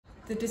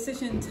The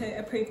decision to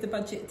approve the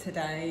budget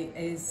today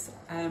is,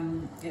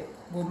 it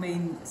will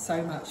mean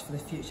so much for the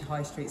future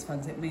High Streets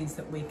funds. It means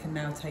that we can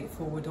now take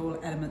forward all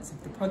elements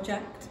of the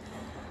project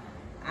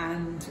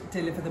and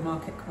deliver the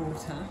market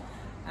quarter.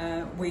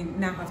 We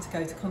now have to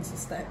go to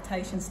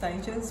consultation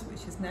stages,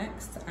 which is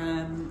next,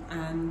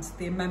 and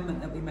the amendment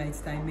that we made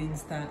today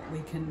means that we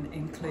can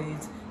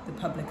include the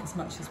public as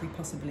much as we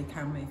possibly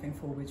can moving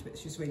forward,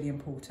 which is really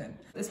important.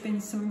 There's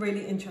been some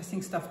really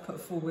interesting stuff put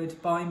forward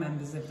by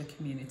members of the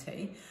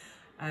community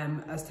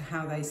as to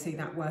how they see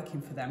that working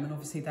for them, and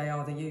obviously they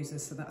are the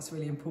users, so that's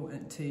really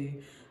important to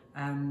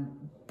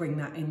bring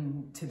that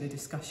into the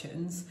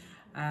discussions.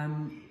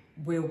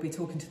 We'll be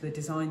talking to the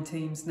design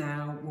teams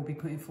now, we'll be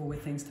putting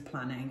forward things to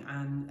planning,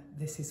 and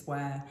this is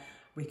where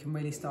we can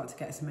really start to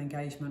get some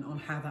engagement on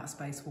how that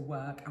space will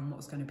work and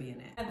what's going to be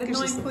in it. The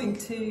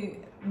 £9.2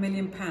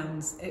 million,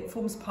 it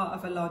forms part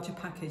of a larger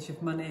package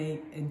of money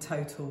in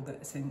total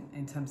that's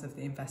in terms of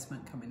the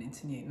investment coming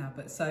into Newton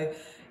Abbot. So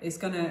it's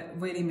going to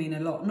really mean a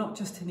lot, not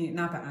just to Newton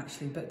Abbot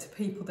actually, but to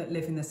people that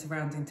live in the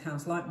surrounding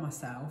towns like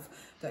myself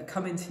that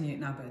come into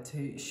Newton Abbot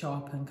to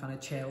shop and kind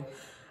of chill.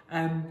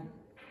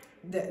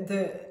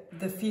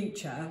 The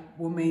future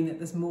will mean that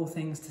there's more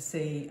things to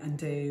see and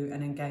do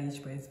and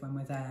engage with when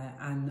we're there,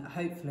 and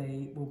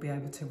hopefully we'll be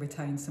able to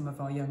retain some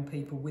of our young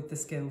people with the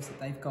skills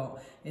that they've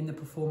got in the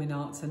performing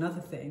arts and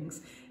other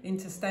things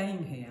into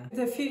staying here.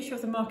 The future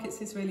of the markets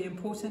is really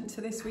important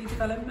to this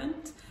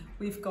redevelopment.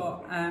 We've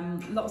got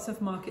lots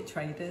of market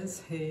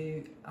traders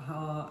who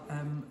are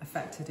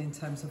affected in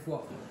terms of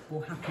what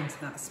will happen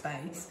to that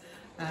space.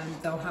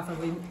 They'll have a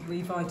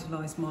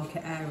revitalised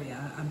market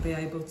area and be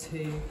able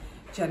to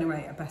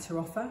generate a better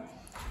offer,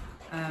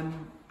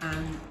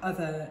 and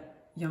other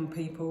young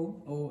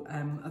people or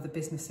other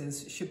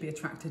businesses should be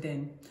attracted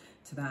in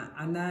to that,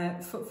 and their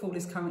footfall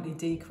is currently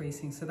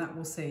decreasing, so that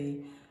will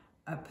see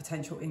a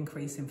potential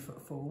increase in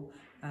footfall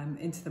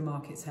into the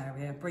markets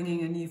area,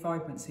 bringing a new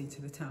vibrancy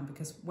to the town,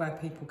 because where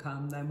people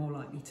come they're more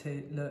likely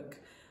to look,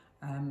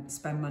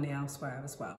 spend money elsewhere as well.